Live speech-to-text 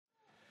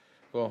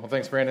Cool. Well,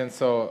 thanks, Brandon.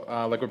 So,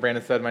 like what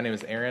Brandon said, my name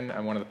is Aaron.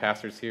 I'm one of the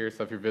pastors here.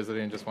 So, if you're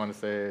visiting, just want to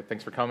say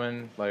thanks for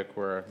coming. Like,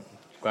 we're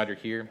glad you're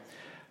here.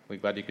 We're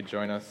glad you could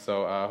join us.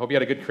 So, hope you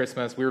had a good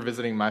Christmas. We were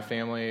visiting my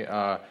family.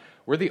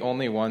 We're the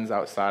only ones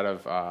outside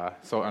of,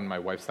 so on my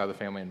wife's side of the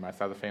family and my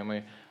side of the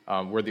family,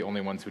 we're the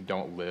only ones who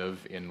don't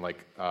live in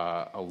like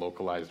a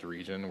localized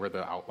region. We're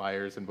the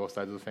outliers in both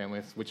sides of the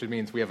families, which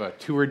means we have a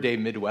tour-a-day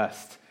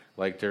Midwest,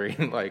 like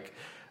during like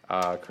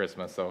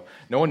Christmas. So,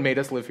 no one made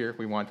us live here.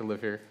 We wanted to live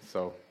here.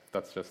 So,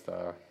 that's just,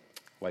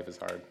 life is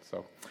hard.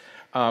 So,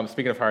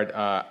 speaking of hard,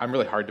 I'm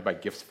really hard to buy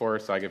gifts for,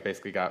 so I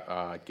basically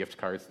got gift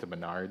cards to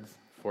Menards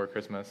for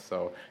Christmas.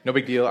 So, no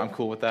big deal. I'm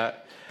cool with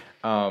that.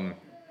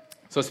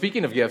 So,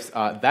 speaking of gifts,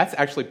 that's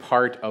actually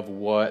part of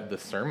what the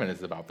sermon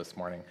is about this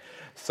morning.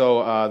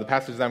 So, the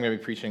passage that I'm going to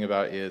be preaching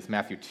about is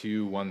Matthew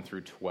 2, 1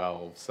 through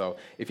 12. So,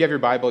 if you have your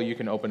Bible, you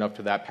can open up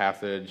to that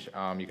passage.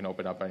 You can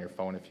open up on your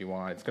phone if you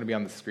want. It's going to be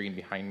on the screen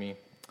behind me.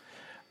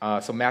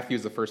 So Matthew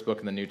is the first book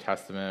in the New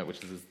Testament,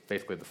 which is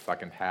basically the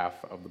second half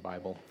of the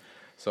Bible.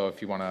 So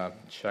if you want to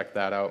check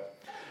that out.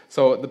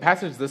 So the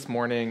passage this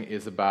morning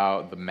is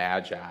about the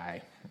Magi,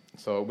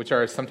 so which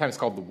are sometimes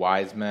called the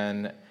wise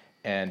men,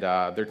 and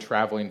they're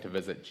traveling to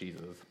visit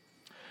Jesus.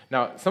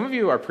 Now, some of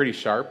you are pretty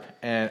sharp,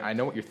 and I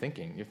know what you're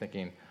thinking. You're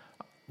thinking,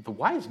 the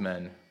wise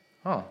men?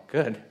 Oh,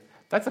 good.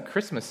 That's a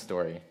Christmas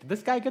story. Did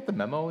this guy get the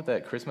memo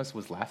that Christmas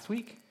was last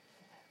week?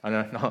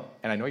 No,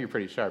 and I know you're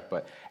pretty sharp,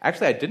 but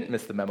actually I didn't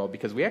miss the memo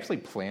because we actually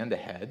planned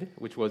ahead,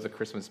 which was a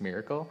Christmas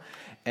miracle.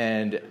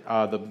 And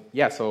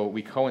so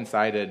we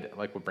coincided,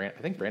 like what I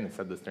think Brandon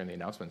said this during the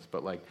announcements,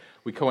 but like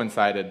we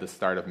coincided the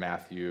start of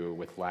Matthew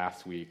with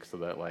last week, so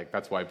that like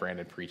that's why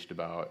Brandon preached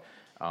about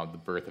the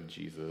birth of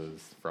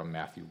Jesus from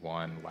Matthew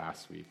 1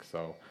 last week.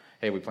 So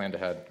hey, we planned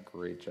ahead.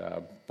 Great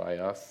job by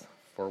us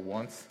for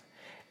once.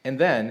 And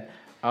then,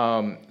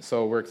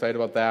 so we're excited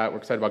about that. We're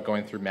excited about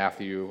going through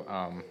Matthew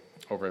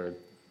over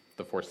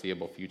the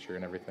foreseeable future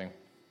and everything.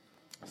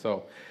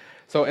 So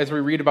as we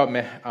read about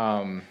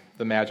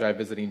the Magi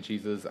visiting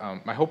Jesus,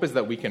 my hope is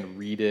that we can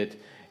read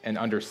it and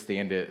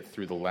understand it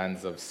through the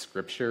lens of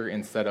Scripture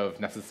instead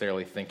of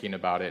necessarily thinking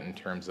about it in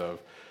terms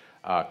of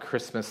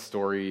Christmas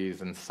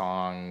stories and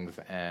songs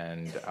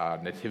and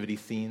nativity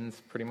scenes,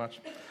 pretty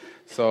much.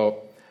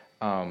 So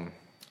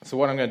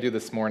what I'm going to do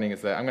this morning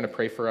is that I'm going to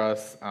pray for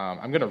us.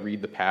 I'm going to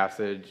read the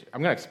passage.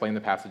 I'm going to explain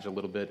the passage a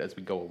little bit as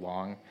we go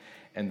along.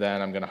 And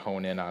then I'm going to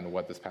hone in on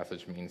what this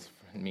passage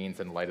means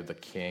in light of the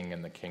king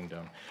and the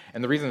kingdom.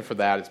 And the reason for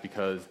that is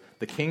because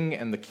the king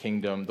and the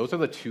kingdom, those are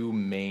the two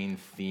main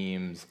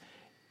themes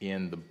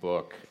in the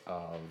book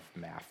of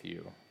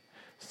Matthew.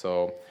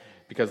 So,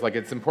 because like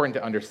it's important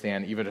to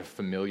understand even a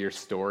familiar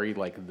story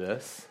like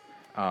this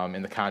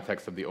in the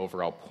context of the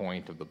overall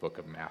point of the book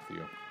of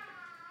Matthew.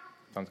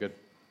 Sounds good?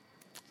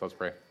 So let's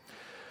pray.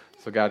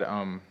 So God,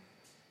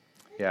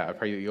 I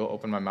pray you'll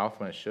open my mouth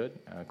when it should,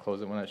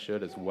 close it when it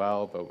should as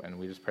well. And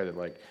we just pray that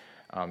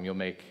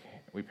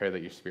we pray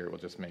that your Spirit will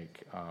just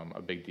make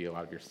a big deal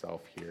out of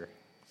yourself here.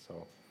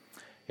 So,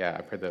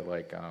 I pray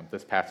that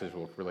this passage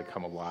will really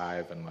come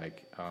alive and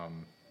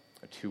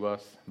to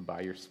us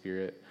by your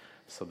Spirit,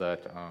 so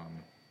that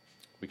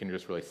we can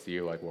just really see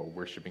what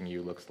worshiping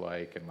you looks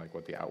like and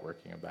what the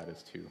outworking of that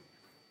is too.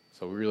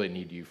 So we really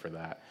need you for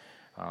that.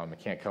 It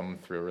can't come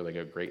through a really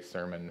great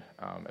sermon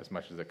as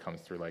much as it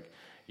comes through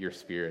your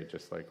Spirit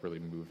just really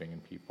moving in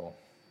people.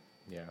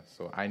 Yeah,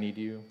 so I need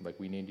you,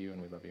 we need you,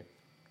 and we love you.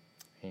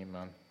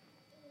 Amen.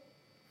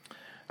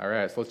 All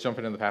right, so let's jump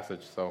into the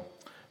passage. So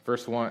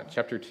verse 1,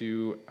 chapter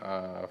 2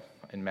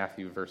 in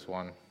Matthew, verse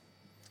 1.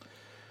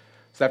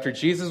 So after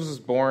Jesus was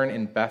born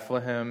in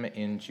Bethlehem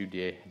in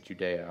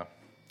Judea,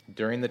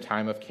 during the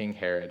time of King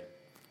Herod,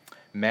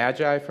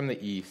 Magi from the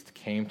east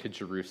came to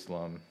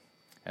Jerusalem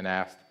and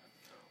asked,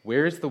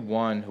 "Where is the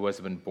one who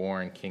has been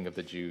born King of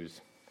the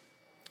Jews?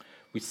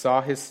 We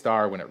saw his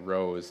star when it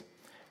rose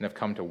and have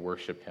come to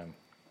worship him."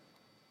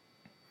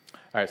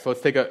 All right, so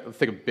let's take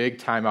a big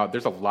time out.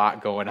 There's a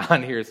lot going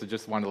on here, so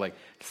just want to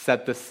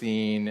set the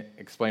scene,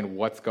 explain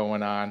what's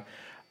going on.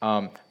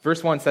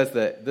 Verse 1 says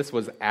that this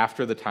was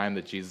after the time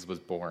that Jesus was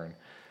born.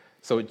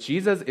 So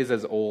Jesus is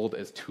as old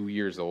as 2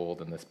 years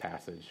old in this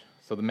passage.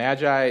 So the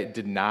Magi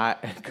did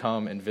not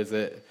come and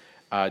visit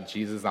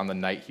Jesus on the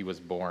night he was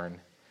born.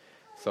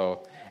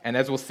 And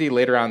as we'll see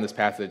later on in this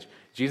passage,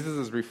 Jesus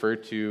is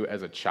referred to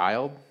as a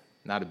child,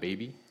 not a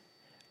baby.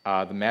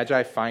 The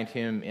Magi find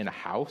him in a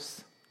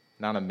house,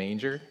 not a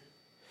manger.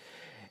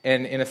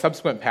 And in a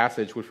subsequent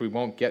passage, which we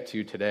won't get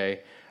to today,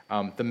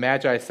 the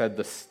Magi said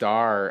the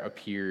star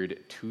appeared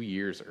 2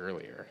 years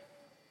earlier.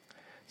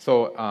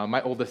 So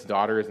my oldest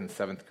daughter is in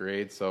 7th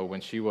grade, so when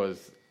she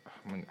was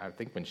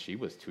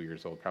 2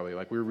 years old, probably,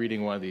 we were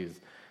reading one of these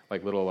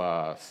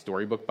little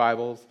storybook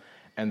Bibles,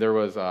 and there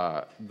was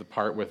the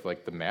part with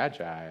the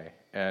Magi,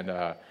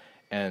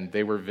 and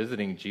they were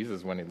visiting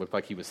Jesus when it looked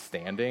like he was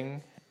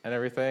standing and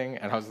everything,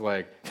 and I was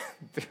like,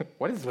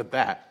 what is with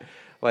that?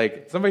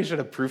 Somebody should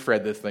have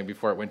proofread this thing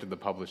before it went to the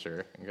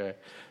publisher. Okay,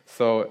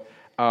 so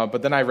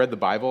but then I read the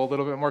Bible a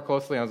little bit more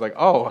closely, and I was like,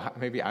 oh,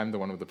 maybe I'm the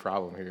one with the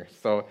problem here.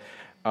 So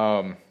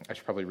I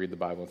should probably read the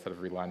Bible instead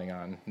of relying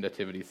on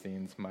nativity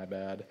scenes. My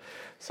bad.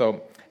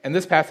 So, and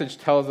this passage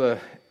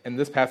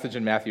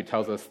in Matthew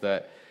tells us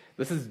that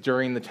this is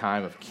during the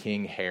time of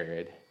King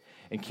Herod,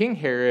 and King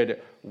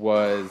Herod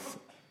was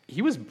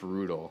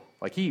brutal.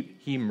 Like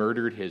he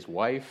murdered his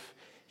wife.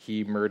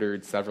 He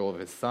murdered several of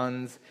his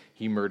sons.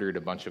 He murdered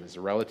a bunch of his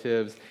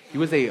relatives. He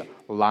was a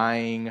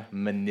lying,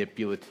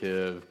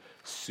 manipulative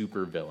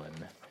supervillain.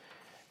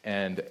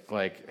 And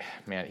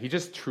man, he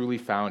just truly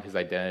found his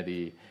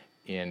identity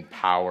in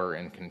power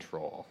and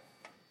control.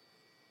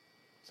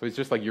 So he's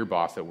just like your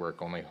boss at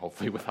work, only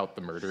hopefully without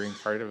the murdering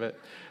part of it.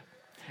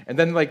 And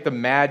then the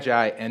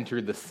Magi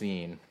entered the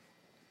scene.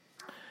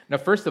 Now,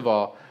 first of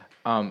all,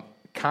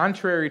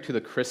 contrary to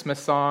the Christmas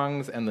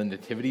songs and the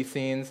nativity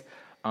scenes,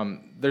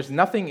 there's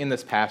nothing in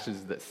this passage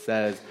that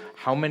says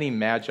how many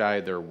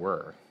Magi there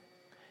were.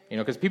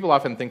 Because people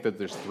often think that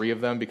there's 3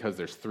 of them because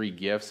there's 3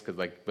 gifts,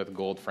 because with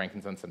gold,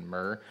 frankincense, and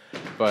myrrh.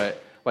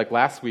 But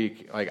last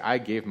week, I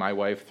gave my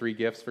wife 3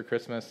 gifts for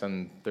Christmas,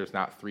 and there's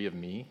not 3 of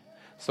me.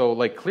 So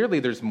clearly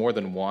there's more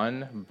than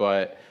one,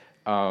 but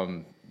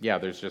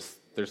there's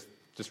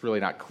just really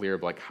not clear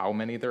of how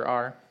many there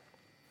are.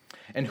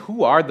 And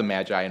who are the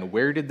Magi, and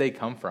where did they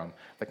come from?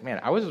 Man,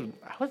 I was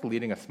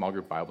leading a small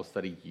group Bible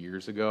study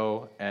years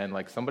ago, and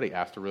somebody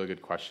asked a really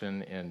good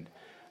question in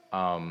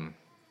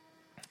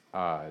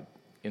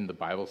the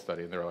Bible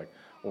study, and they were like,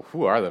 well,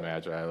 who are the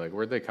Magi?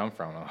 Where'd they come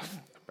from?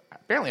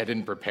 Apparently I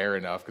didn't prepare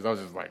enough, because I was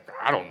just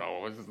I don't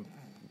know.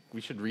 We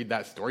should read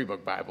that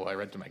storybook Bible I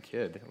read to my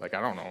kid. I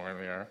don't know where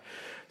they are.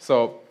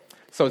 So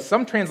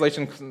some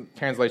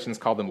translations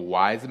call them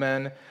wise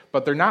men,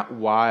 but they're not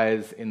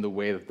wise in the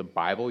way that the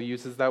Bible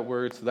uses that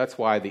word. So that's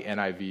why the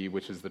NIV,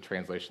 which is the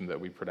translation that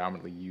we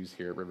predominantly use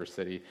here at River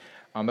City,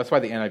 that's why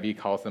the NIV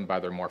calls them by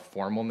their more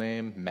formal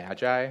name,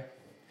 Magi.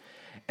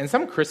 And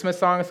some Christmas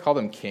songs call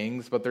them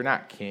kings, but they're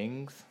not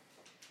kings.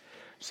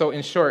 So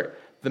in short,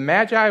 the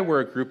Magi were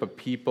a group of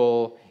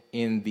people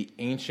in the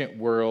ancient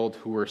world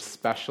who were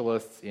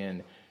specialists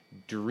in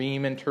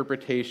dream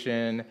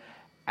interpretation,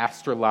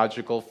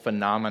 astrological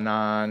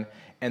phenomenon,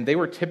 and they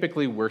were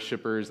typically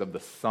worshipers of the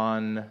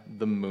sun,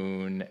 the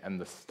moon, and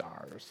the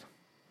stars.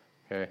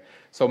 Okay?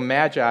 So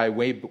Magi,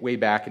 way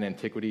back in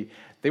antiquity,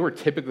 they were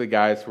typically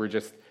guys who were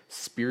just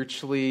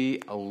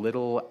spiritually a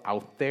little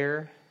out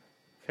there.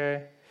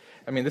 Okay?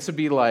 This would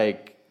be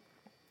like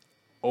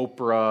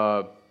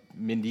Oprah,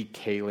 Mindy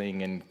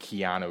Kaling, and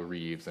Keanu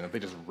Reeves, and if they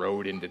just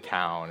rode into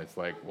town, it's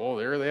well,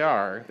 there they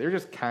are. They're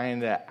just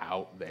kind of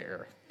out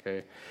there.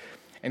 Okay?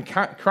 And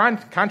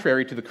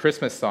contrary to the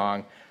Christmas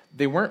song,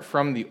 they weren't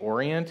from the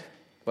Orient.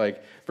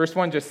 Verse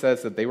 1 just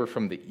says that they were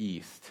from the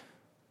East,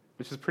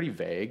 which is pretty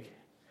vague.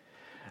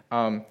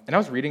 And I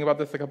was reading about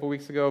this a couple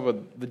weeks ago,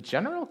 but the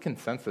general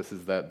consensus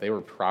is that they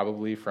were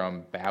probably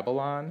from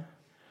Babylon,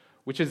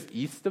 which is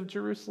east of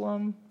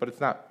Jerusalem, but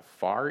it's not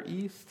far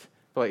east.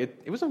 But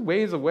it was a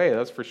ways away,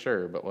 that's for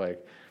sure.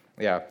 But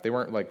they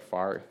weren't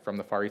far from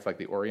the Far East like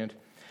the Orient.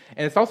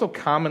 And it's also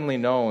commonly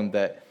known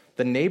that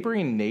the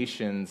neighboring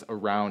nations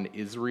around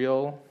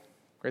Israel,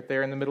 right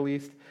there in the Middle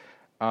East,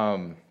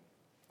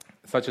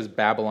 such as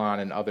Babylon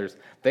and others,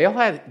 they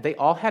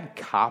all had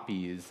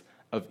copies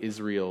of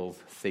Israel's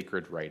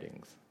sacred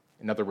writings.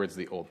 In other words,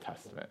 the Old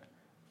Testament.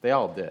 They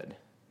all did.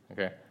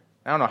 Okay,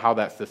 I don't know how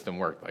that system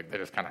worked. They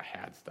just kind of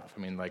had stuff.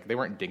 They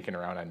weren't dinking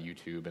around on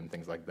YouTube and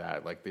things like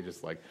that. They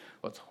just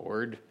let's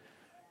hoard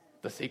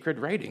the sacred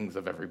writings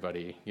of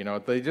everybody.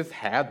 They just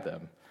had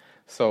them.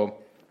 So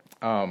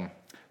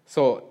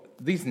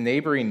these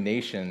neighboring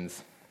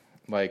nations,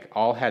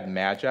 all had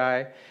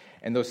Magi,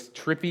 and those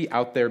trippy,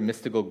 out there,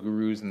 mystical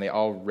gurus, and they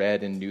all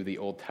read and knew the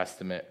Old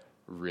Testament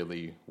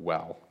really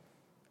well.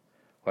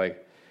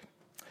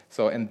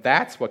 And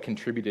that's what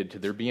contributed to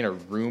there being a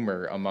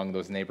rumor among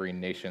those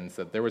neighboring nations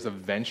that there was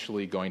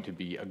eventually going to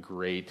be a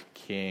great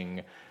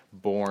king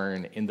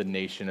born in the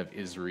nation of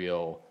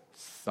Israel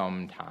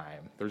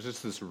sometime. There's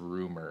just this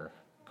rumor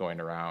going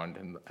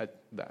around at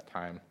that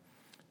time,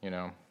 Kind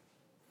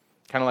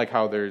of like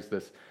how there's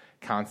this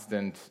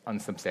constant,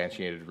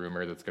 unsubstantiated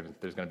rumor that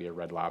there's going to be a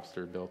Red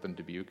Lobster built in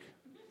Dubuque.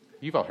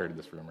 You've all heard of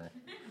this rumor.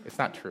 It's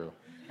not true.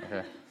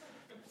 Okay.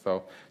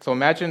 So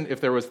imagine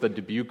if there was the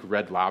Dubuque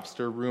Red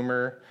Lobster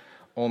rumor,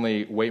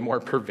 only way more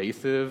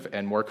pervasive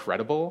and more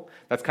credible.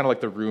 That's kind of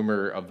like the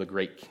rumor of the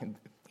great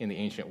in the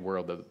ancient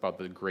world about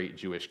the great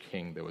Jewish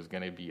king that was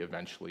going to be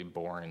eventually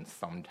born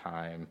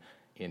sometime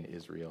in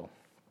Israel.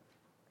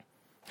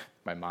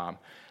 I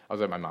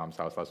was at my mom's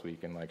house last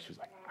week, and she was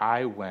like,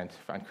 I went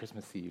on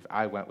Christmas Eve.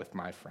 I went with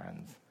my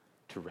friends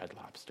to Red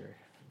Lobster.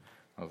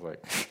 I was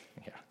like,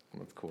 yeah,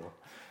 that's cool.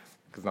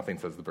 Because nothing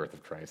says the birth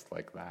of Christ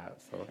like that.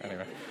 So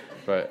anyway,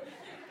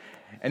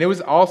 and it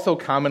was also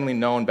commonly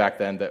known back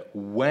then that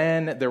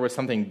when there was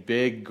something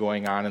big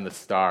going on in the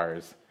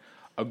stars,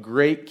 a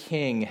great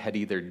king had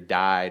either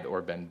died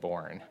or been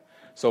born.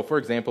 So, for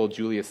example,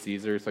 Julius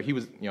Caesar. So he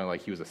was,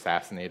 he was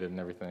assassinated and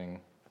everything.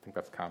 I think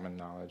that's common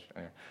knowledge.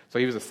 Anyway, so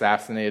he was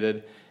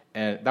assassinated,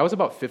 and that was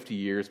about 50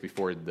 years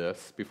before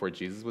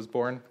Jesus was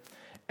born.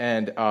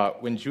 And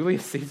when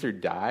Julius Caesar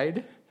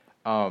died,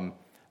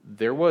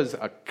 There was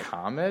a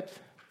comet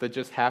that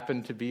just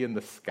happened to be in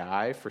the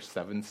sky for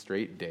 7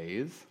 straight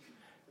days.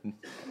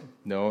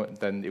 No,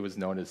 then it was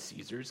known as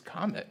Caesar's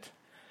Comet.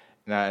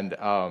 And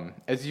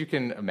as you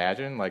can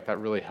imagine, like that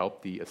really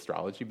helped the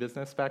astrology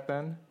business back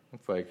then.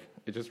 It's like,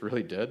 it just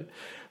really did.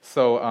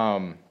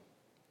 So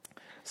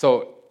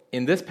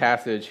in this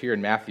passage here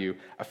in Matthew,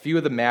 a few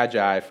of the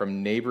magi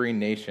from neighboring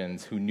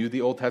nations who knew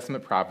the Old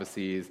Testament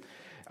prophecies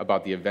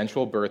about the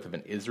eventual birth of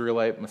an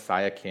Israelite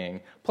Messiah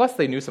king, plus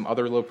they knew some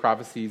other little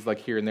prophecies like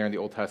here and there in the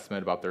Old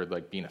Testament about there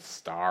like being a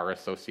star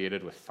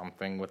associated with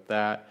something with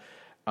that,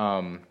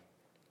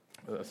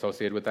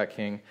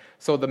 king.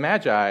 So the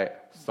magi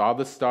saw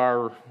the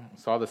star,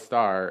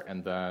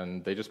 and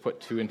then they just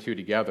put 2 and 2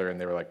 together, and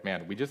they were like,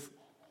 man,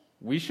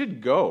 we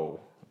should go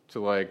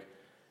to like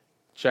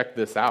check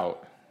this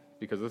out,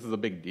 because this is a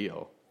big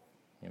deal,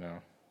 you know.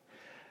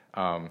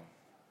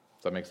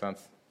 Does that make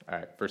sense? All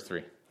right, verse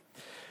 3.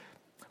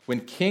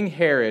 When King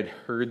Herod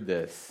heard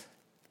this,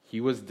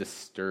 he was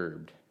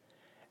disturbed,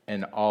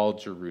 and all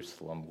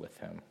Jerusalem with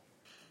him.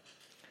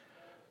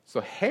 So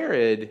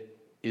Herod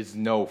is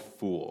no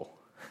fool.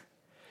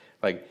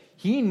 Like,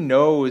 he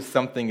knows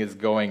something is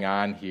going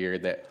on here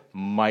that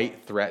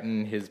might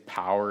threaten his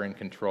power and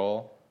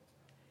control.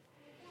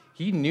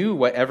 He knew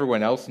what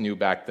everyone else knew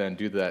back then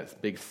due to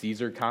that big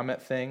Caesar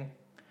comet thing.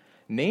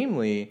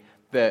 Namely,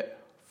 that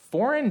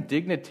foreign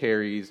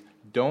dignitaries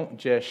don't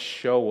just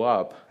show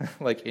up,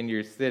 like in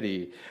your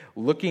city,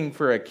 looking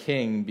for a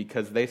king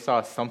because they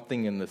saw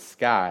something in the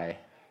sky.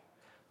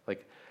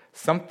 Like,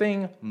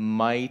 something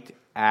might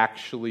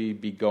actually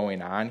be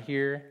going on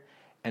here,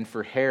 and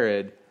for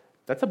Herod,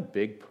 that's a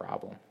big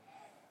problem.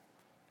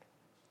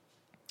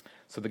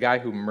 So the guy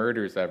who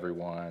murders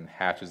everyone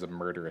hatches a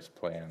murderous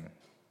plan.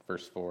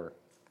 Verse 4.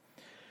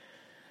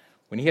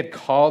 When he had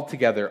called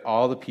together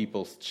all the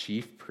people's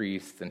chief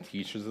priests and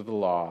teachers of the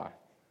law,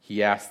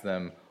 he asked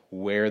them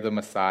where the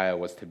Messiah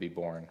was to be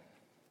born.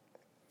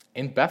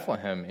 In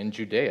Bethlehem, in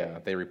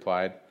Judea, they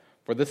replied,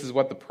 for this is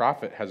what the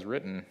prophet has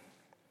written.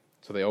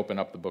 So they open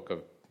up the book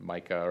of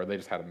Micah, or they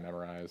just had it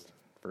memorized.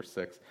 Verse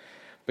 6.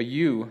 But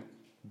you,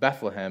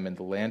 Bethlehem, in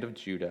the land of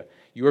Judah,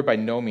 you are by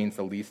no means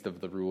the least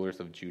of the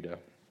rulers of Judah.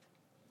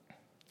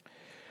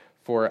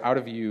 For out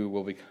of you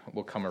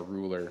will come a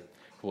ruler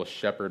who will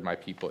shepherd my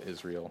people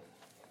Israel.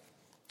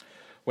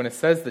 When it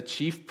says the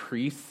chief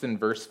priests in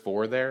verse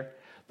 4 there,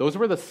 those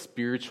were the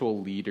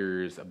spiritual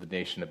leaders of the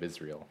nation of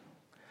Israel.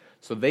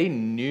 So they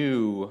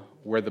knew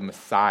where the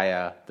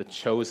Messiah, the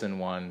chosen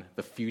one,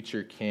 the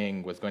future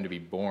king was going to be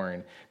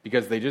born,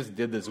 because they just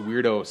did this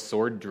weirdo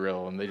sword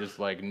drill and they just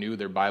like knew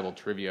their Bible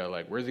trivia,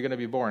 like, where's he going to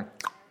be born?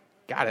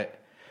 Got it.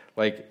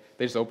 Like,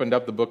 they just opened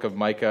up the book of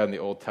Micah in the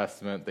Old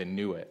Testament, they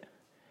knew it.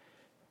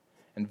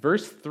 And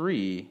verse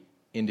 3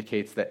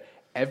 indicates that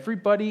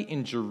everybody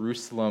in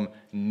Jerusalem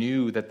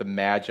knew that the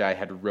Magi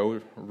had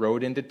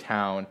rode into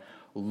town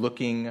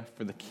looking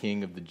for the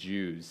king of the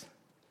Jews.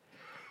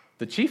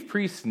 The chief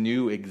priests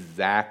knew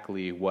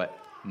exactly what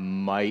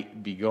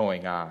might be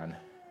going on.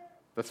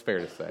 That's fair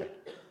to say.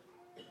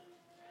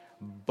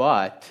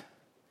 But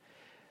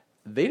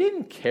they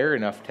didn't care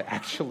enough to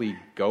actually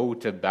go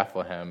to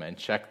Bethlehem and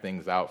check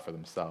things out for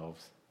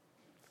themselves.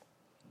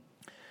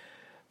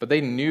 But they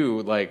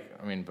knew,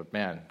 but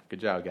man, good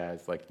job,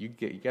 guys. Like, you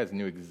guys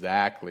knew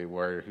exactly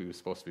where he was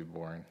supposed to be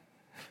born.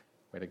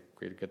 Way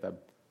to get that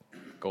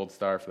gold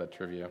star for that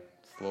trivia.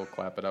 Just a little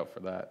clap it out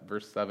for that.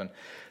 Verse 7.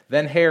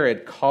 Then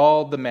Herod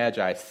called the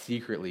Magi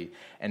secretly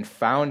and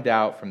found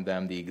out from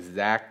them the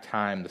exact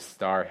time the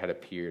star had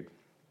appeared.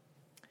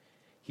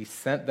 He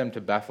sent them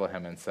to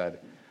Bethlehem and said,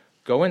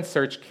 "Go and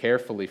search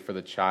carefully for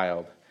the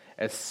child.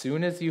 As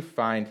soon as you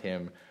find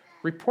him,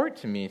 report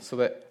to me so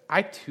that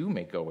I too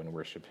may go and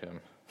worship him."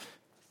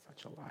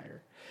 Such a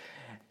liar.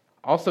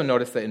 Also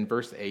notice that in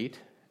verse 8,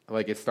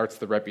 it starts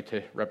the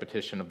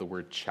repetition of the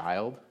word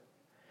child.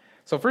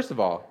 So first of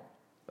all,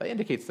 that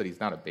indicates that he's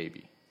not a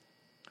baby.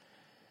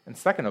 And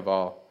second of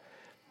all,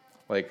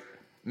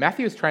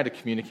 Matthew is trying to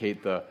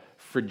communicate the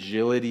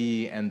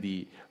fragility and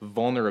the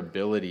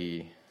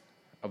vulnerability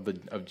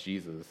of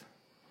Jesus,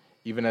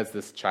 even as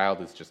this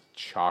child is just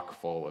chock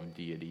full of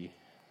deity.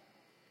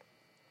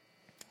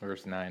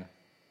 Verse 9.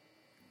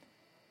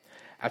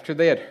 After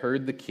they had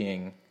heard the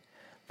king,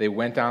 they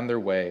went on their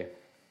way,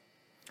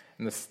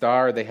 and the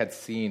star they had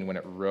seen when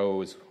it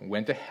rose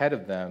went ahead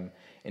of them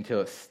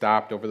until it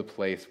stopped over the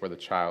place where the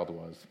child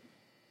was.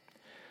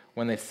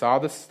 When they saw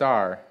the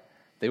star,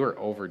 they were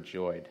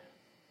overjoyed.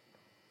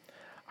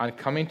 On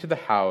coming to the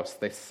house,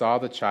 they saw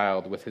the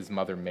child with his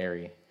mother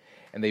Mary,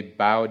 and they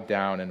bowed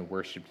down and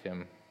worshipped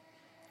him.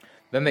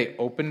 Then they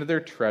opened their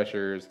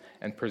treasures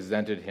and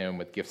presented him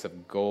with gifts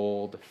of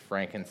gold,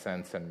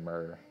 frankincense, and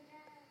myrrh.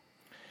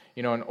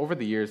 And over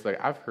the years,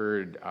 I've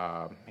heard,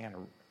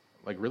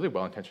 really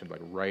well-intentioned,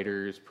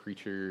 writers,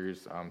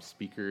 preachers,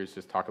 speakers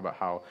just talk about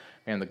how,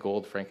 the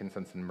gold,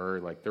 frankincense, and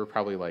myrrh, there were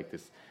probably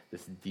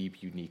this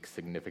deep, unique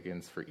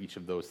significance for each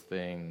of those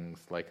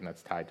things, and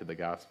that's tied to the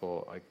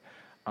gospel.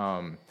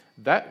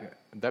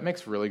 That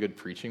makes really good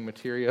preaching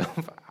material.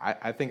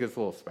 I think it's a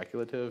little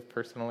speculative,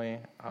 personally.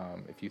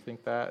 If you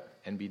think that,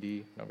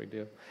 NBD, no big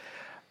deal.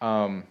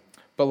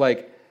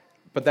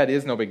 But that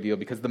is no big deal,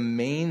 because the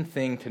main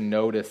thing to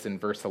notice in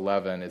verse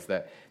 11 is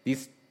that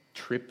these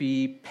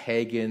trippy,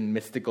 pagan,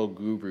 mystical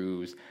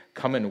gurus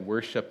come and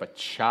worship a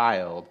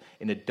child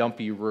in a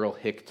dumpy rural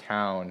hick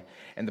town,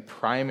 and the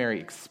primary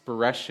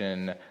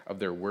expression of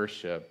their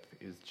worship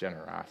is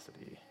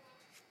generosity.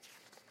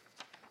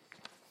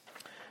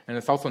 And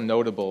it's also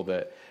notable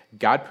that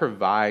God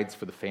provides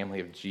for the family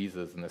of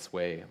Jesus in this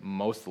way,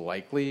 most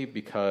likely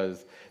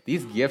because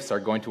these gifts are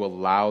going to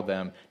allow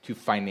them to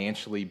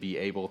financially be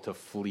able to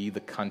flee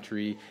the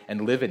country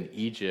and live in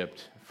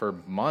Egypt for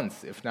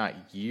months, if not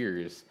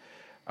years.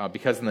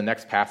 Because in the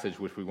next passage,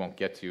 which we won't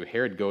get to,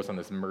 Herod goes on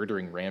this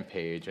murdering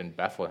rampage in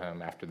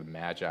Bethlehem after the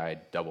Magi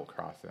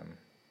double-cross him.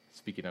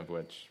 Speaking of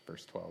which,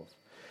 verse 12.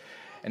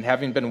 And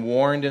having been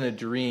warned in a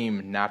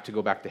dream not to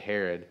go back to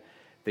Herod,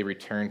 they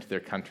returned to their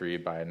country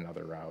by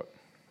another route.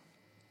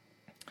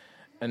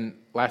 And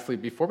lastly,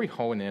 before we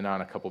hone in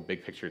on a couple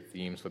big picture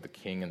themes with the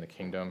king and the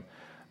kingdom,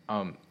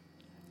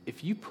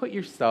 if you put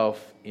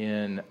yourself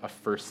in a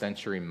first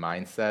century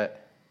mindset,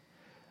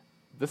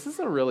 this is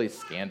a really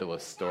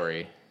scandalous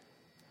story.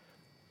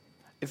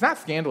 It's not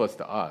scandalous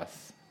to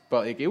us,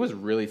 but it was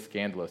really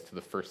scandalous to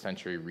the first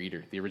century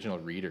reader, the original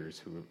readers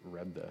who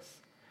read this.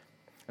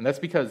 And that's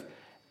because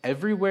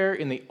everywhere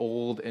in the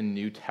Old and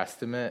New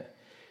Testament,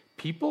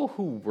 people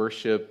who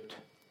worshipped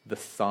the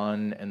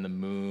sun and the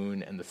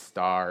moon and the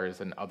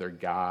stars and other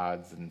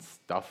gods and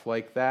stuff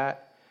like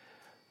that,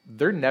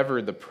 they're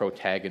never the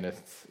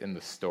protagonists in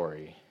the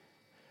story.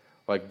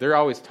 Like, they're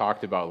always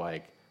talked about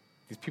like,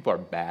 these people are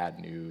bad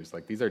news.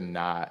 Like, these are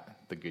not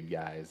the good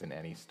guys in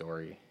any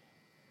story.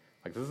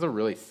 Like, this is a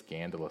really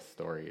scandalous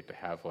story to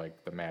have,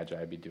 like, the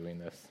Magi be doing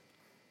this.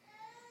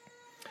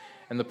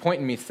 And the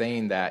point in me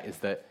saying that is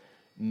that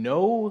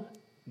no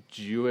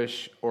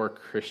Jewish or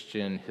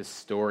Christian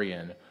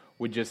historian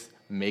would just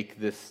make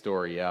this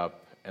story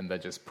up and then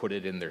just put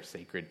it in their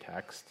sacred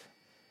text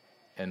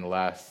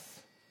unless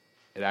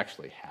it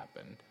actually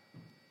happened.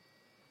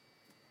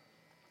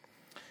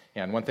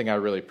 Yeah, and one thing I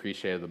really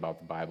appreciated about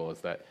the Bible is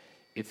that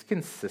it's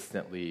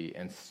consistently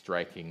and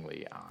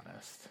strikingly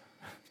honest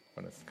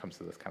when it comes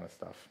to this kind of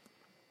stuff.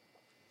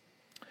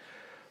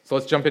 So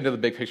let's jump into the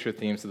big picture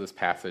themes of this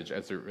passage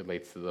as it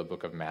relates to the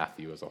book of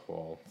Matthew as a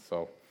whole.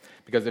 So,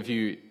 because if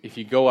you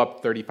go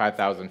up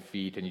 35,000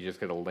 feet and you just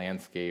get a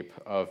landscape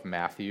of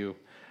Matthew,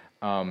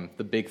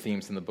 the big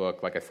themes in the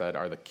book, like I said,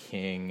 are the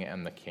king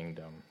and the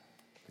kingdom.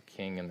 The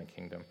king and the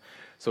kingdom.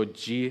 So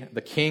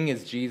the king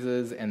is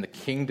Jesus, and the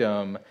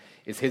kingdom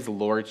is his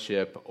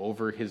lordship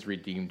over his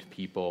redeemed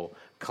people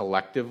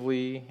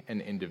collectively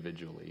and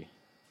individually.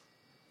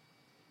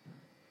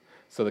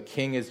 So the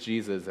king is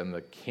Jesus, and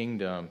the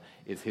kingdom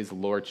is his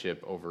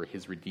lordship over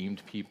his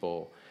redeemed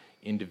people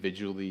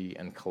individually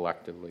and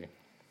collectively.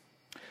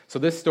 So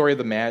this story of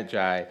the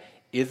Magi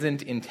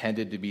isn't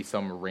intended to be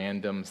some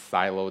random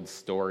siloed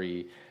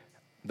story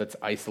that's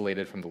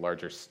isolated from the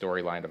larger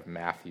storyline of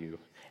Matthew.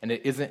 And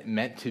it isn't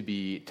meant to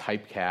be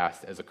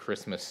typecast as a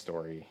Christmas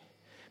story,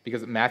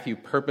 because Matthew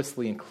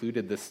purposely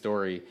included this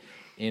story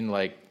in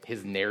like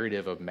his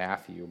narrative of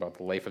Matthew about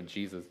the life of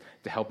Jesus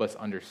to help us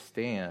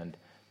understand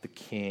the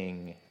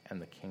king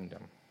and the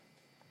kingdom.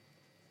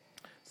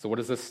 So what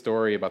does this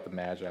story about the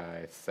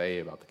Magi say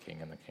about the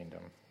king and the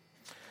kingdom?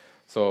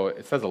 So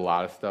it says a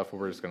lot of stuff, but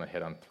we're just going to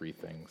hit on three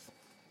things.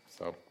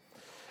 So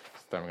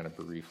that I'm going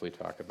to briefly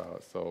talk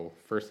about. So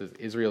first is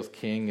Israel's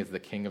king is the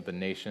king of the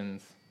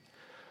nations.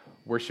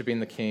 Worshiping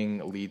the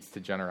king leads to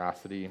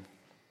generosity,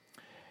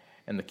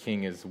 and the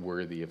king is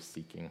worthy of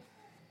seeking.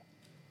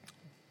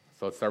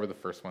 So let's start with the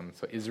first one.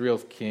 So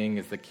Israel's king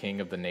is the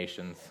king of the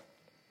nations.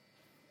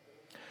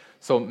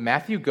 So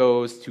Matthew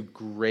goes to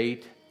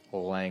great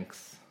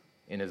lengths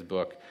in his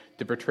book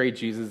to portray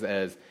Jesus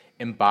as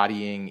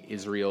embodying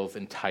Israel's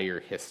entire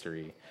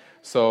history.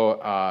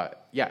 So,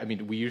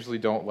 we usually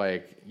don't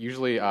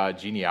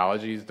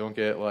genealogies don't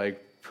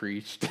get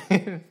preached,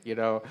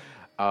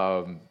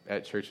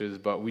 at churches,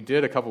 but we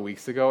did a couple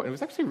weeks ago, and it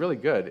was actually really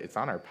good. It's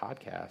on our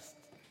podcast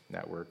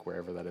network,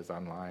 wherever that is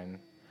online.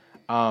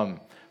 When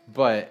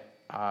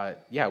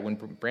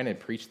Brandon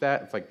preached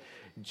that, it's like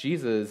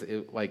Jesus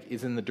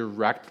is in the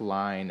direct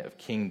line of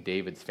King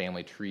David's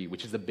family tree,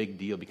 which is a big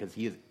deal because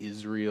he is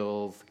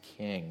Israel's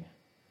king.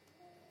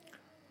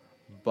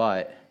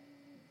 But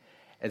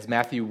as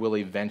Matthew will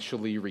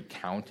eventually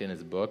recount in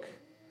his book,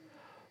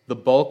 the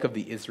bulk of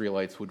the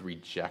Israelites would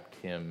reject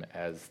him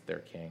as their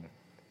king.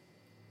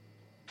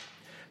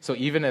 So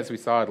even as we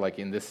saw it,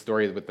 in this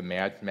story with the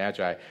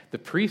Magi,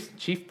 the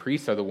chief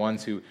priests are the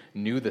ones who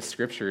knew the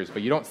scriptures,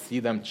 but you don't see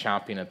them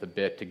chomping at the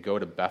bit to go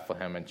to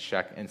Bethlehem and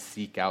check and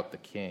seek out the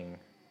king.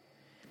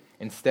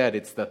 Instead,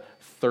 it's the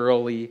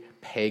thoroughly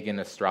pagan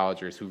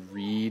astrologers who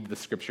read the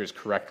scriptures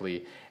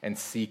correctly and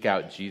seek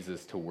out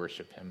Jesus to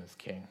worship him as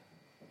king.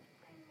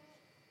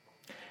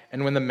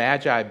 And when the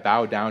Magi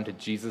bow down to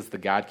Jesus, the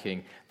God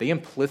King, they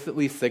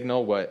implicitly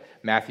signal what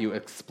Matthew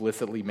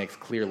explicitly makes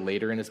clear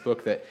later in his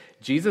book, that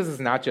Jesus is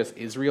not just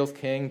Israel's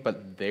king,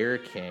 but their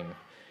king.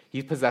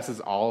 He possesses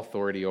all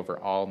authority over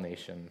all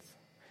nations.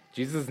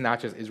 Jesus is not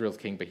just Israel's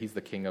king, but he's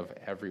the king of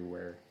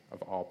everywhere,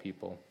 of all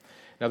people.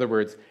 In other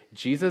words,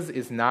 Jesus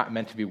is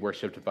meant to be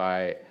worshipped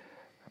by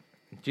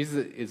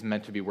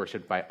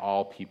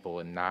all people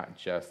and not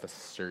just a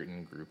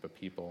certain group of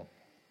people.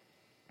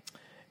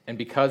 And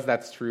because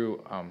that's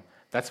true,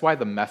 that's why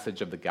the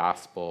message of the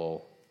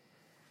gospel,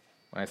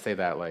 when I say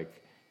that,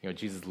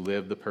 Jesus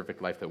lived the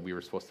perfect life that we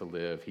were supposed to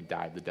live. He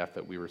died the death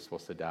that we were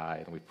supposed to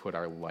die, and we put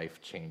our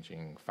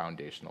life-changing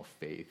foundational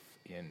faith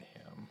in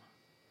him.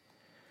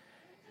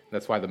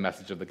 That's why the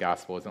message of the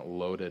gospel isn't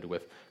loaded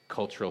with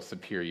cultural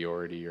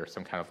superiority or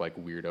some kind of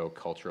weirdo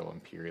cultural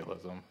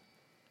imperialism.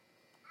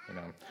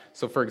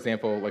 So for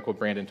example, like what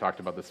Brandon talked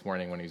about this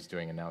morning when he was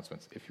doing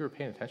announcements, if you were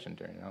paying attention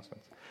during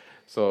announcements.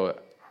 So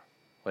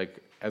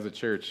as a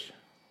church,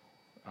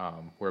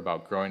 we're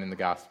about growing in the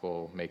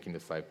gospel, making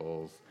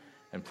disciples,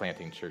 and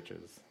planting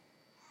churches.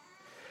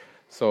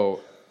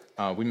 So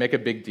we make a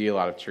big deal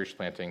out of church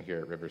planting here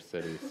at River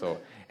City.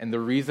 And the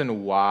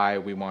reason why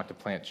we want to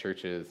plant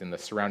churches in the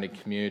surrounding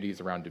communities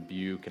around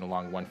Dubuque and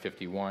along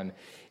 151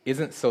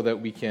 isn't so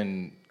that we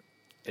can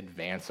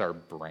advance our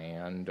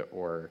brand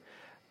or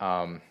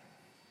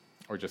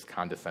just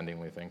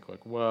condescendingly think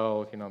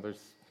there's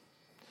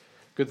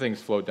good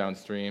things float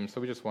downstream, so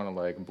we just want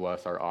to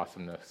bless our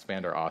awesomeness,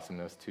 expand our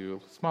awesomeness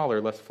to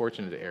smaller, less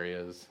fortunate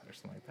areas or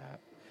something like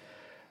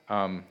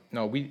that.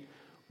 No,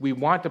 we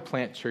want to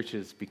plant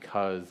churches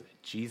because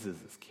Jesus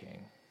is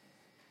king.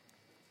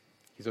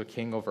 He's a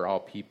king over all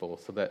people,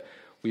 so that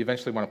we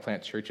eventually want to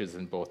plant churches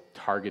in both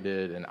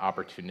targeted and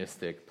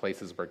opportunistic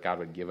places where God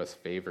would give us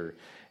favor,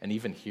 and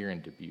even here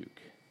in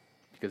Dubuque,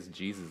 because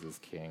Jesus is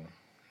king.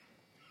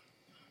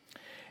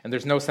 And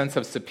there's no sense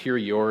of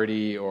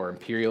superiority or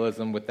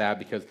imperialism with that,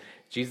 because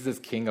Jesus is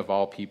king of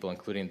all people,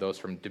 including those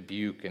from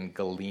Dubuque and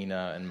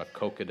Galena and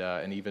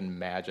Maquoketa and even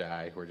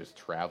Magi who are just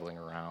traveling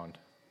around.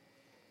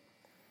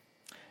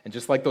 And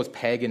just like those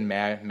pagan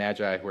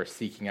Magi who are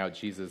seeking out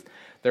Jesus,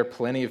 there are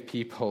plenty of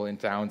people in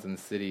towns and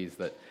cities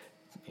that,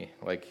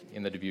 like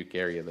in the Dubuque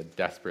area, that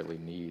desperately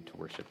need to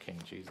worship King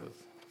Jesus.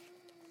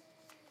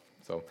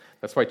 So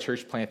that's why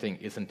church planting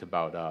isn't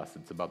about us.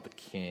 It's about the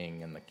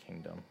king and the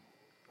kingdom.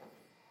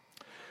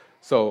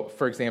 So,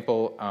 for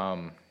example,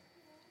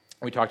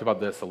 we talked about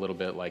this a little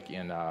bit,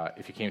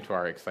 if you came to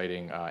our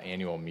exciting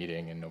annual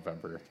meeting in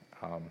November.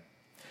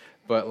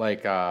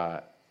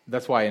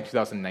 That's why in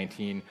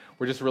 2019,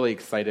 we're just really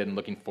excited and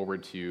looking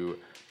forward to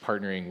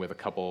partnering with a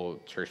couple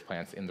church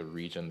plants in the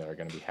region that are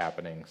going to be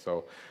happening.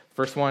 So,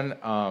 first one,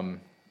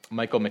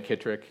 Michael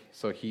McKittrick.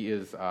 So he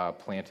is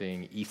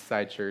planting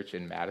Eastside Church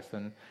in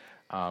Madison.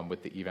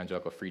 With the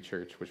Evangelical Free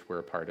Church, which we're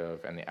a part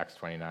of, and the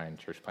X29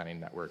 Church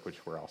Planting Network,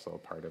 which we're also a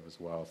part of as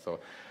well.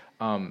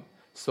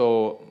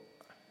 So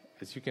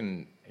as you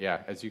can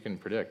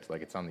predict,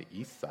 it's on the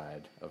east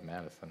side of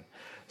Madison.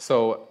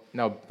 So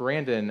now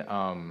Brandon,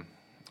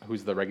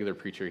 who's the regular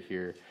preacher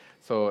here,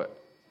 so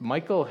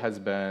Michael has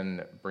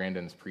been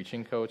Brandon's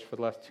preaching coach for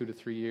the last 2 to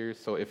 3 years.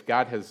 So if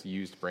God has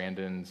used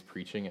Brandon's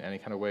preaching in any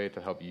kind of way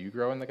to help you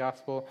grow in the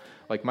gospel,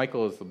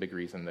 Michael is the big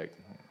reason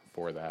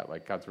for that.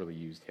 God's really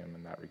used him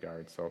in that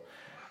regard. So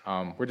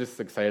we're just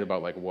excited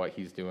about what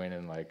he's doing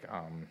and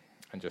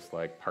just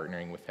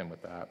partnering with him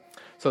with that.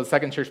 So the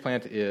second church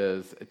plant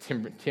is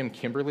Tim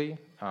Kimberly.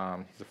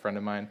 He's a friend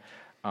of mine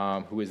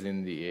who's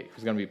going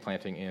to be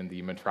planting in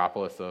the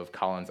metropolis of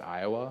Collins,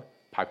 Iowa,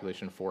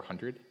 population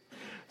 400.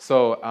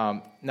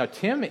 So now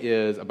Tim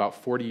is about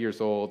 40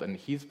 years old, and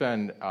he's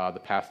been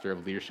the pastor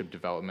of leadership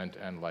development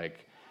and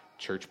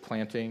church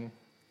planting.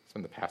 He's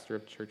been the pastor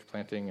of church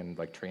planting and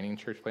training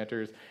church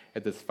planters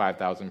at this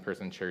 5,000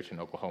 person church in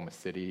Oklahoma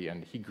City,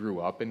 and he grew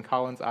up in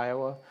Collins,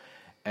 Iowa.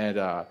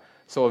 And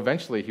so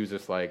eventually he was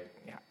just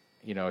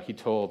he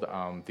told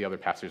the other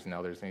pastors and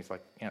elders, and he's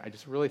like, I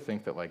just really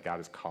think that God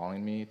is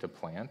calling me to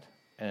plant.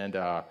 And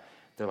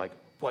they're like,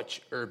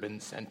 which urban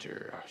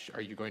center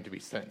are you going to be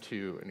sent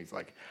to? And he's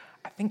like,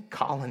 I think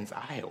Collins,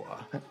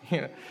 Iowa.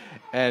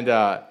 And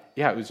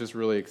it was just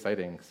really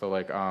exciting.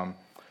 So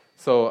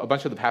so a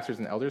bunch of the pastors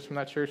and elders from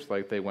that church,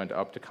 they went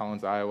up to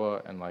Collins,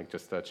 Iowa, and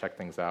just to check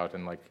things out.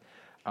 And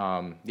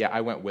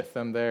I went with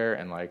them there.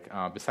 And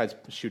besides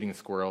shooting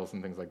squirrels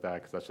and things like that,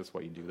 because that's just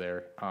what you do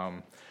there,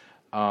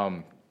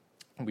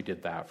 we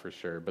did that for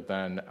sure. But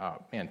then,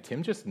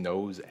 Tim just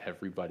knows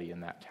everybody in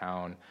that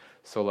town.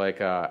 So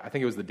I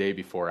think it was the day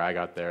before I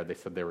got there, they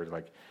said they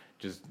were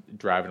just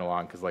driving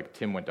along because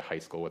Tim went to high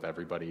school with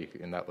everybody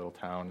in that little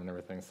town and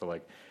everything. So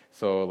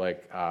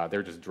they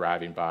were just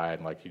driving by,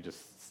 and he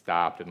just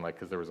stopped, and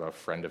because there was a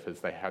friend of his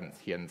he hadn't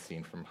seen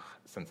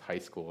since high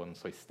school, and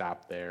so he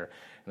stopped there,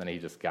 and then he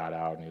just got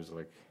out and he was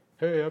like,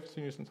 hey, I've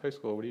seen you since high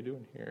school. What are you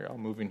doing here? I'm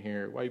moving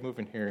here. Why are you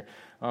moving here?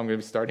 I'm going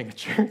to be starting a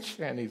church.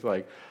 And he's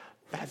like,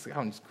 that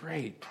sounds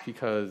great,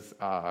 because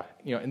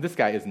and this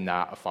guy is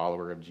not a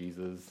follower of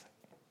Jesus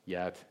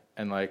yet.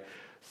 And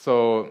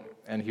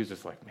and he was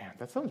just like, man,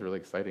 that sounds really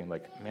exciting.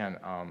 Like, man,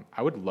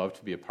 I would love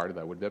to be a part of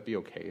that. Would that be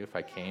okay if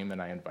I came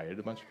and I invited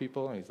a bunch of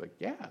people? And he's like,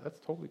 yeah, that's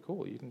totally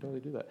cool. You can totally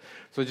do that.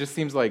 So it just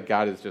seems like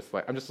God is just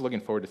like, I'm just looking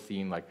forward to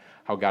seeing like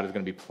how God is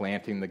going to be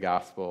planting the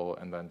gospel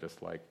and then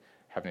just like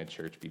having a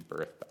church be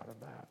birthed out of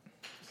that.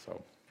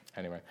 So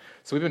anyway,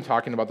 so we've been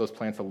talking about those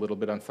plants a little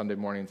bit on Sunday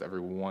mornings every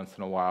once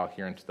in a while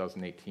here in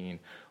 2018.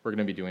 We're going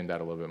to be doing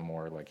that a little bit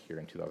more like here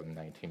in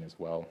 2019 as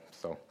well.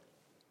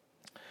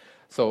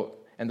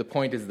 And the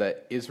point is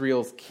that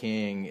Israel's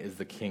king is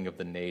the king of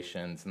the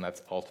nations, and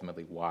that's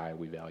ultimately why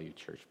we value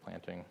church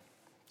planting.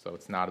 So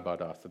it's not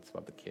about us, it's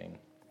about the king.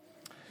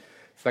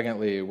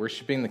 Secondly,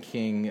 worshiping the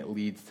king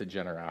leads to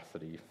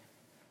generosity.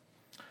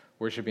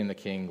 Worshiping the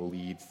king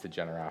leads to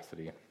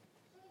generosity.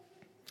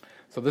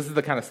 So this is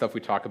the kind of stuff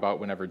we talk about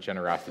whenever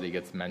generosity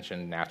gets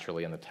mentioned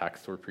naturally in the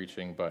text we're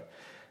preaching, but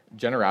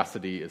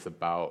generosity is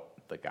about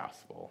the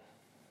gospel.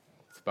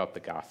 It's about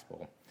the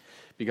gospel.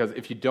 Because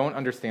if you don't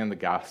understand the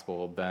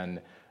gospel,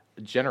 then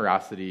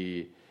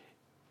generosity,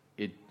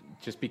 it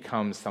just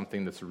becomes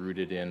something that's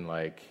rooted in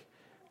like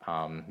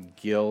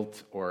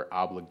guilt or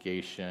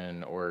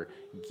obligation or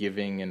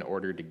giving in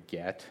order to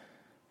get.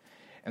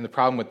 And the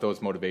problem with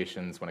those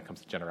motivations when it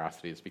comes to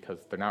generosity is because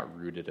they're not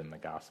rooted in the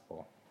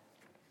gospel.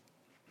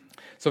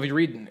 So if you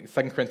read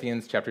 2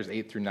 Corinthians chapters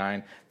 8 through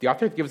 9, the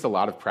author gives a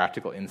lot of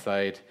practical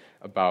insight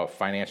about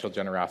financial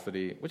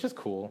generosity, which is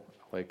cool.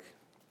 Like,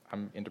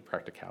 I'm into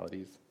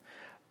practicalities.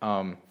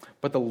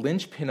 But the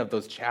linchpin of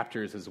those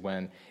chapters is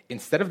when,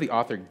 instead of the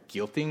author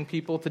guilting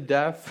people to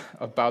death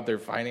about their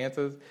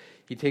finances,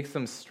 he takes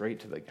them straight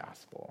to the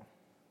gospel.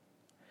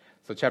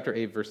 So chapter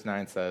 8, verse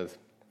 9 says,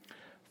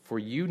 "For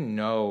you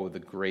know the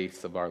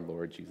grace of our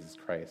Lord Jesus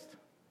Christ,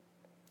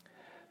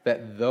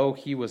 that though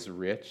he was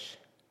rich,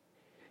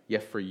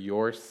 yet for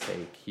your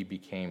sake he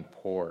became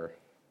poor,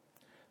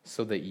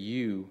 so that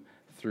you,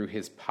 through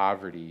his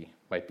poverty,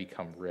 might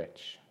become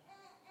rich."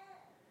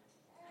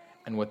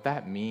 And what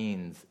that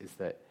means is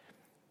that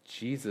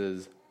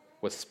Jesus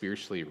was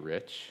spiritually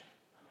rich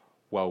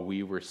while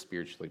we were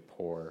spiritually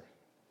poor.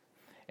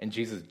 And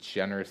Jesus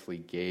generously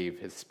gave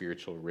his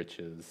spiritual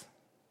riches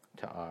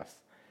to us,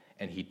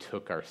 and he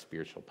took our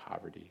spiritual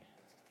poverty.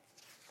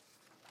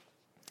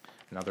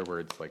 In other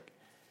words, like,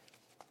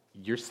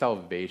 your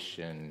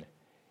salvation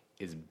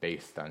is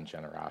based on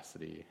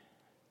generosity.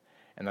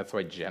 And that's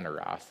why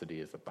generosity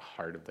is at the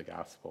heart of the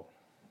gospel.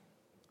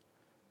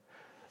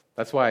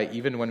 That's why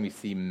even when we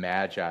see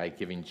magi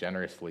giving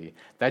generously,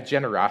 that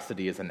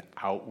generosity is an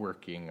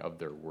outworking of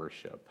their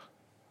worship.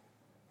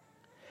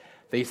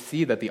 They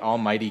see that the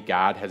Almighty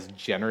God has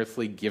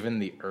generously given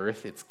the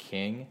earth its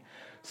king,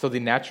 so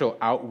the natural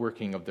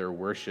outworking of their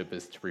worship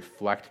is to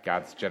reflect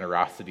God's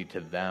generosity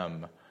to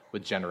them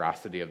with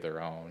generosity of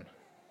their own.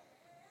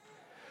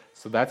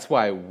 So that's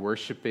why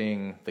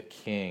worshiping the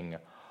king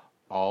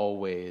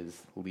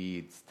always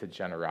leads to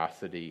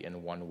generosity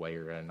in one way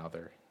or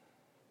another.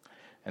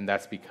 And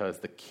that's because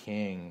the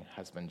king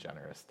has been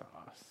generous to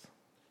us.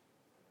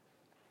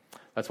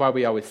 That's why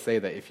we always say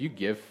that if you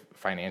give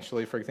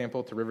financially, for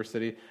example, to River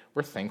City,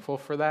 we're thankful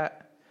for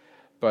that.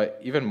 But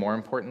even more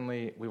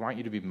importantly, we want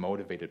you to be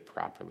motivated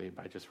properly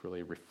by just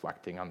really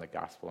reflecting on the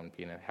gospel and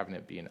having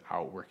it be an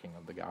outworking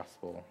of the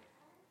gospel.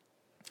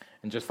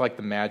 And just like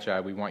the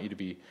Magi, we want you to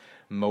be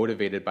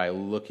motivated by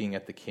looking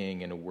at the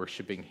king and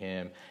worshiping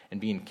him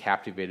and being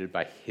captivated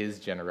by his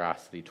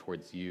generosity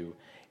towards you.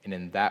 And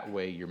in that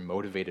way, you're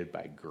motivated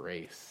by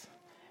grace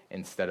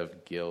instead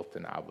of guilt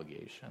and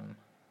obligation.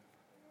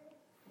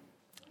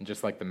 And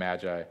just like the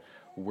Magi,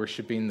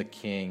 worshiping the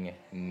king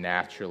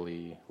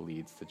naturally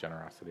leads to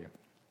generosity.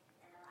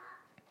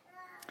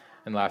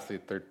 And lastly,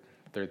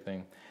 third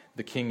thing,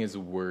 the king is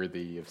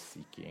worthy of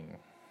seeking.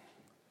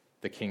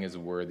 The king is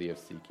worthy of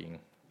seeking.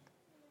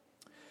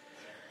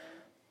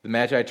 The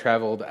Magi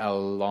traveled a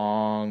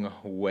long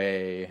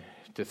way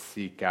to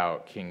seek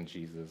out King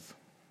Jesus.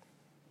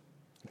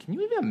 Can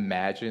you even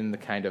imagine the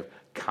kind of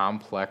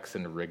complex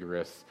and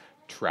rigorous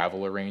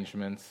travel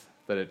arrangements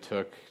that it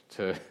took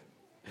to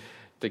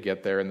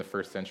get there in the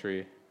first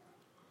century?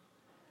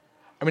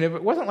 I mean,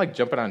 it wasn't like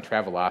jumping on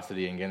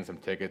Travelocity and getting some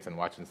tickets and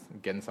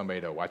getting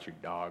somebody to watch your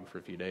dog for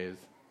a few days,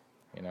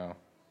 you know?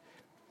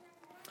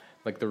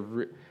 Like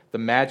the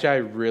Magi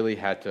really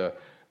had to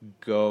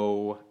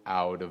go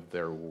out of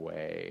their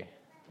way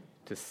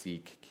to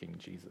seek King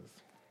Jesus.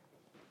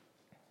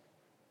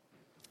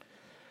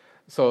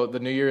 So the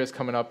New Year is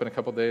coming up in a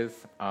couple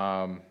days.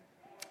 I'm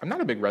not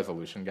a big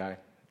resolution guy.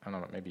 I don't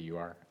know, maybe you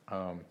are.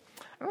 I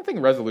don't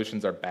think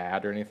resolutions are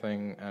bad or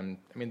anything.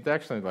 I mean, they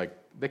actually, like,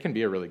 they can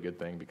be a really good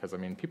thing because, I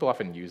mean, people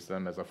often use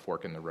them as a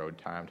fork in the road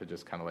time to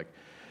just kind of, like,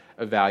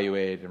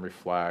 evaluate and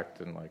reflect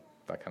and, like,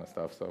 that kind of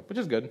stuff, so, which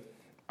is good.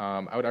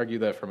 I would argue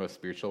that from a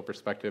spiritual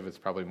perspective, it's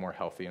probably more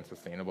healthy and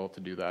sustainable to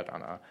do that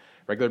on a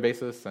regular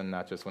basis and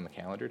not just when the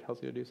calendar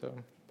tells you to do so.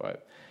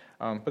 But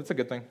it's a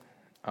good thing.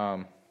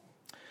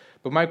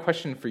 But my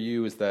question for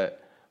you is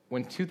that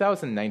when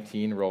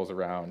 2019 rolls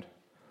around,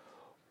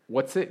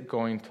 what's it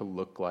going to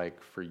look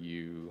like for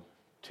you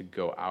to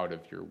go out of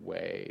your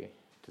way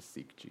to to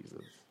seek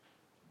Jesus?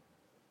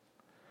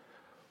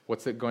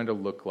 What's it going to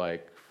look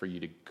like for you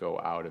to go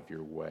out of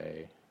your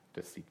way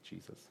to seek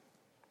Jesus?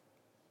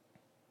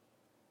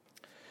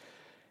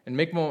 And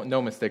make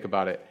no mistake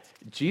about it,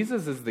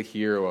 Jesus is the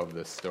hero of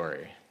this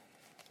story.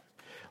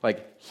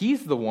 Like,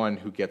 he's the one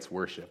who gets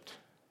worshipped.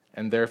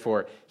 And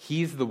therefore,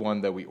 he's the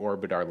one that we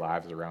orbit our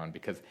lives around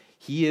because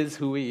he is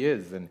who he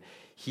is. And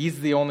he's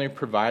the only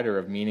provider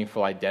of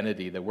meaningful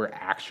identity that we're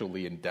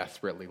actually and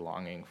desperately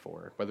longing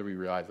for, whether we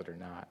realize it or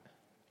not.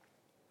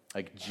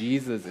 Like,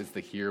 Jesus is the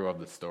hero of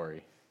the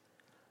story.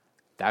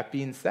 That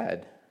being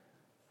said,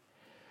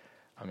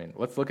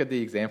 let's look at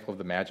the example of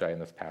the Magi in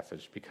this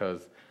passage,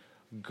 because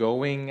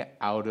going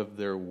out of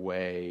their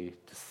way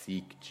to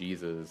seek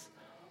Jesus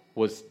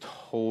was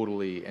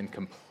totally and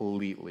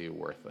completely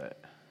worth it.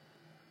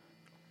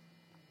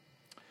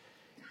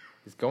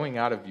 Is going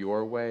out of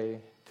your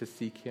way to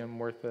seek him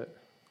worth it?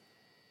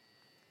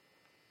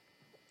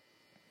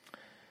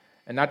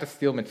 And not to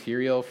steal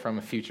material from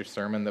a future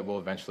sermon that we'll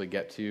eventually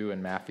get to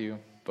in Matthew,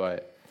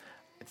 but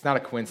it's not a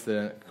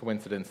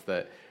coincidence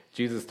that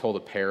Jesus told a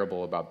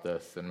parable about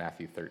this in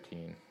Matthew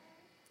 13.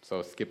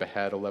 So skip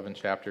ahead 11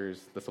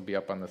 chapters. This will be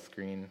up on the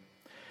screen.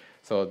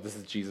 So this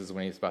is Jesus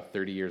when he's about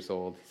 30 years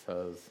old. He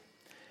says,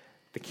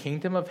 "The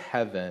kingdom of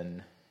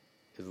heaven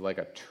is like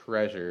a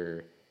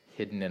treasure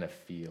hidden in a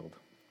field.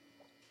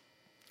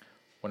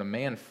 When a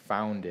man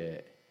found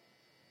it,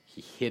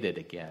 he hid it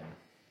again.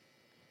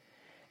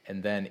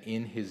 And then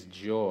in his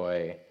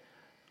joy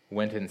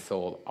went and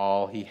sold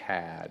all he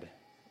had,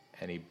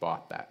 and he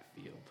bought that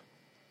field."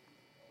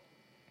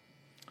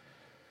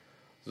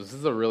 So this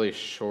is a really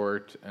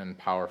short and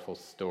powerful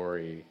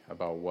story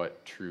about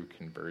what true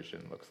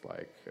conversion looks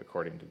like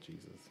according to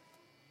Jesus.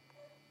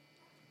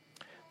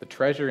 The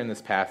treasure in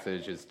this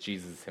passage is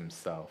Jesus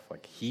himself.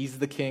 Like, he's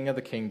the king of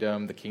the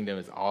kingdom. The kingdom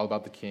is all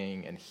about the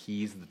king, and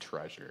he's the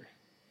treasure.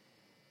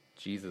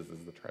 Jesus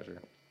is the treasure.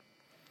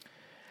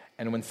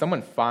 And when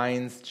someone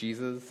finds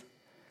Jesus,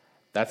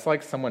 that's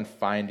like someone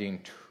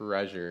finding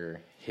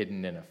treasure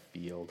hidden in a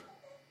field.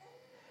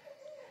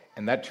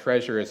 And that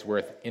treasure is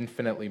worth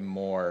infinitely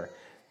more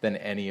than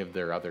any of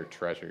their other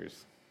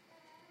treasures.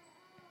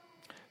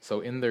 So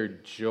in their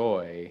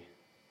joy,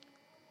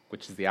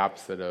 which is the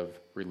opposite of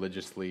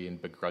religiously and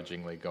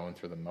begrudgingly going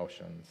through the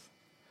motions,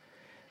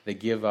 they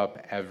give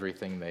up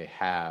everything they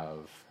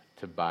have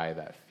to buy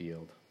that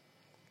field.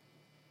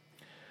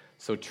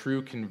 So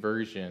true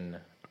conversion,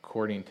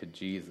 according to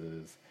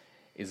Jesus,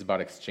 is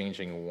about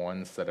exchanging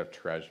one set of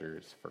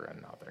treasures for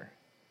another.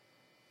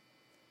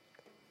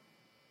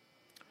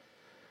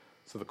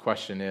 So the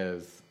question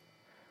is,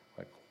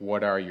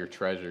 what are your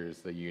treasures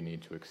that you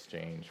need to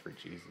exchange for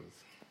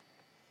Jesus?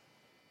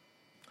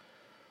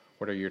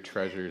 What are your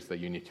treasures that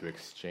you need to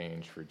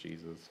exchange for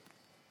Jesus?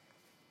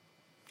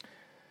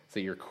 Is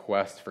it your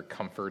quest for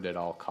comfort at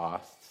all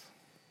costs?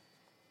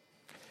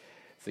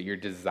 Is it your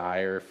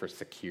desire for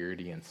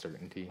security and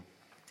certainty?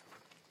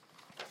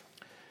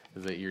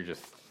 Is it your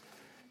just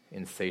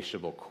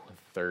insatiable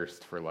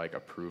thirst for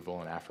approval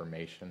and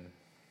affirmation?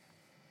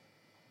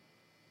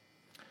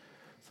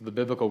 So the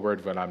biblical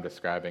word that I'm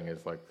describing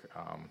is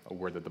a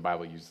word that the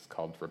Bible uses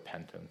called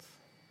repentance.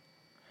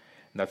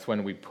 And that's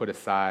when we put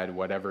aside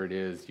whatever it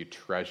is you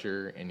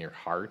treasure in your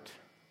heart,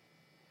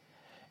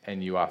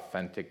 and you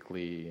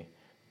authentically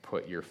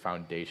put your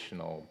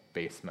foundational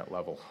basement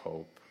level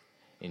hope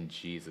in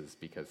Jesus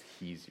because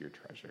he's your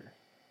treasure.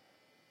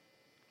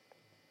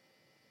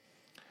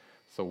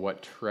 So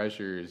what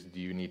treasures do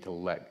you need to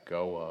let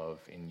go of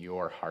in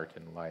your heart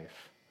and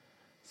life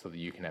so that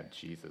you can have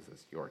Jesus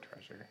as your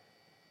treasure?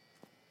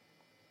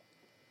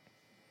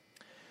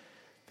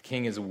 The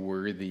king is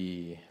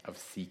worthy of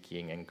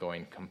seeking and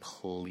going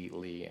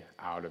completely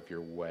out of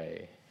your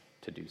way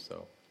to do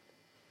so.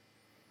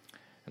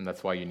 And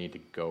that's why you need to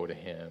go to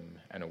him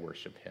and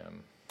worship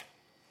him.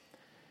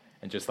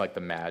 And just like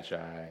the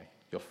Magi,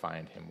 you'll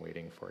find him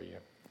waiting for you.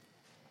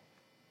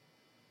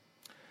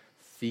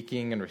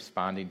 Seeking and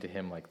responding to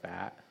him like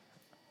that,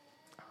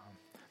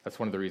 that's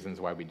one of the reasons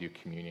why we do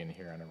communion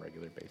here on a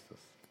regular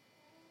basis.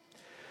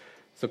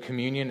 So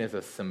communion is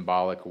a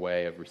symbolic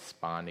way of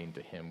responding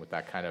to him with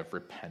that kind of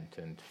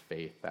repentant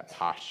faith, that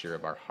posture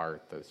of our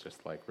heart that's just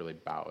really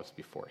bows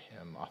before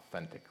him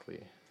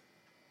authentically.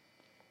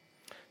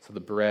 So the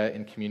bread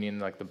in communion,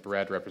 the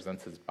bread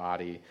represents his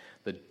body,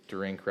 the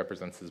drink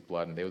represents his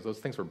blood, and those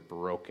things were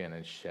broken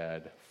and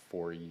shed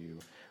for you.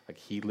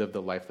 He lived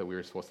the life that we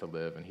were supposed to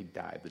live, and he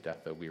died the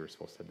death that we were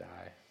supposed to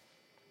die.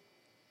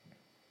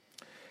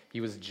 He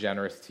was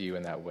generous to you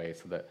in that way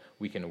so that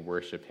we can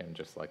worship him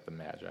just like the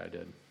Magi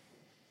did.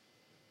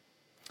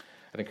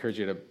 I'd encourage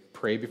you to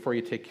pray before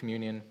you take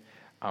communion.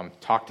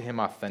 Talk to him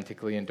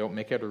authentically, and don't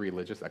make it a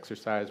religious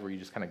exercise where you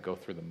just kind of go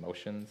through the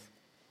motions.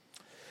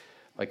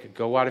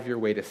 Go out of your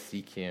way to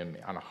seek him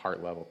on a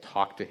heart level.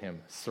 Talk to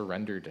him,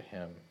 surrender to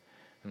him,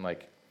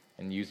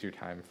 and use your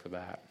time for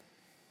that.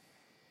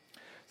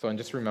 So, and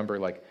just remember,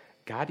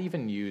 God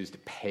even used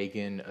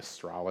pagan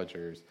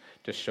astrologers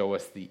to show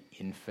us the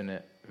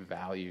infinite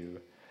value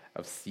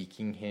of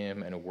seeking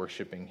him and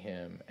worshiping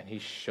him. And he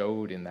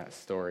showed in that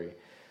story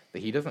that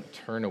he doesn't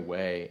turn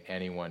away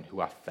anyone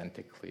who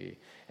authentically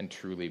and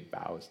truly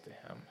bows to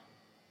him.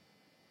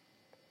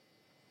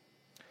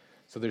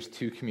 So there's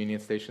 2 communion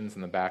stations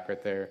in the back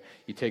right there.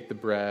 You take the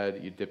bread,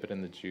 you dip it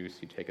in the juice,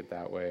 you take it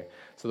that way.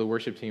 So the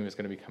worship team is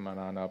going to be coming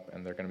on up,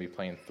 and they're going to be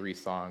playing 3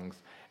 songs.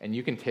 And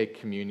you can take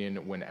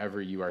communion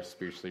whenever you are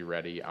spiritually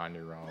ready on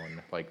your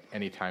own, like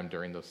anytime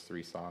during those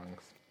 3 songs.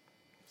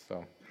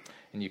 So,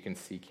 and you can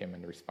seek him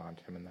and respond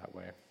to him in that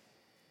way.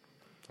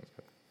 Sounds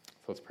good.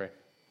 So let's pray.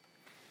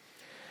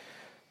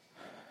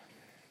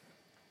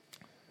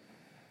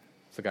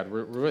 So God,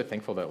 we're really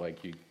thankful that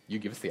like you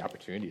give us the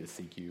opportunity to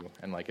seek you,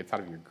 and like it's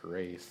out of your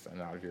grace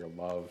and out of your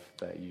love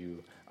that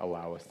you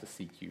allow us to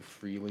seek you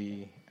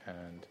freely.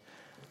 And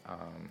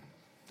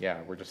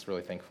we're just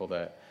really thankful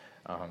that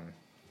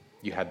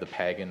you had the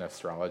pagan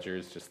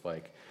astrologers just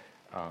like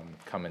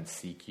come and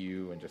seek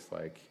you and just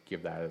like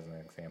give that as an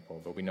example.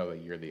 But we know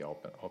that you're the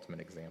ultimate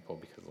example,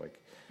 because like,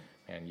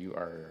 man, you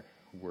are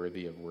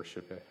worthy of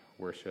worship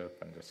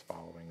and just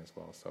following as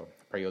well. So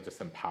I pray you'll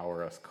just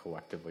empower us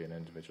collectively and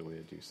individually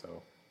to do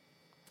so.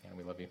 And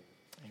we love you.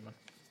 Amen.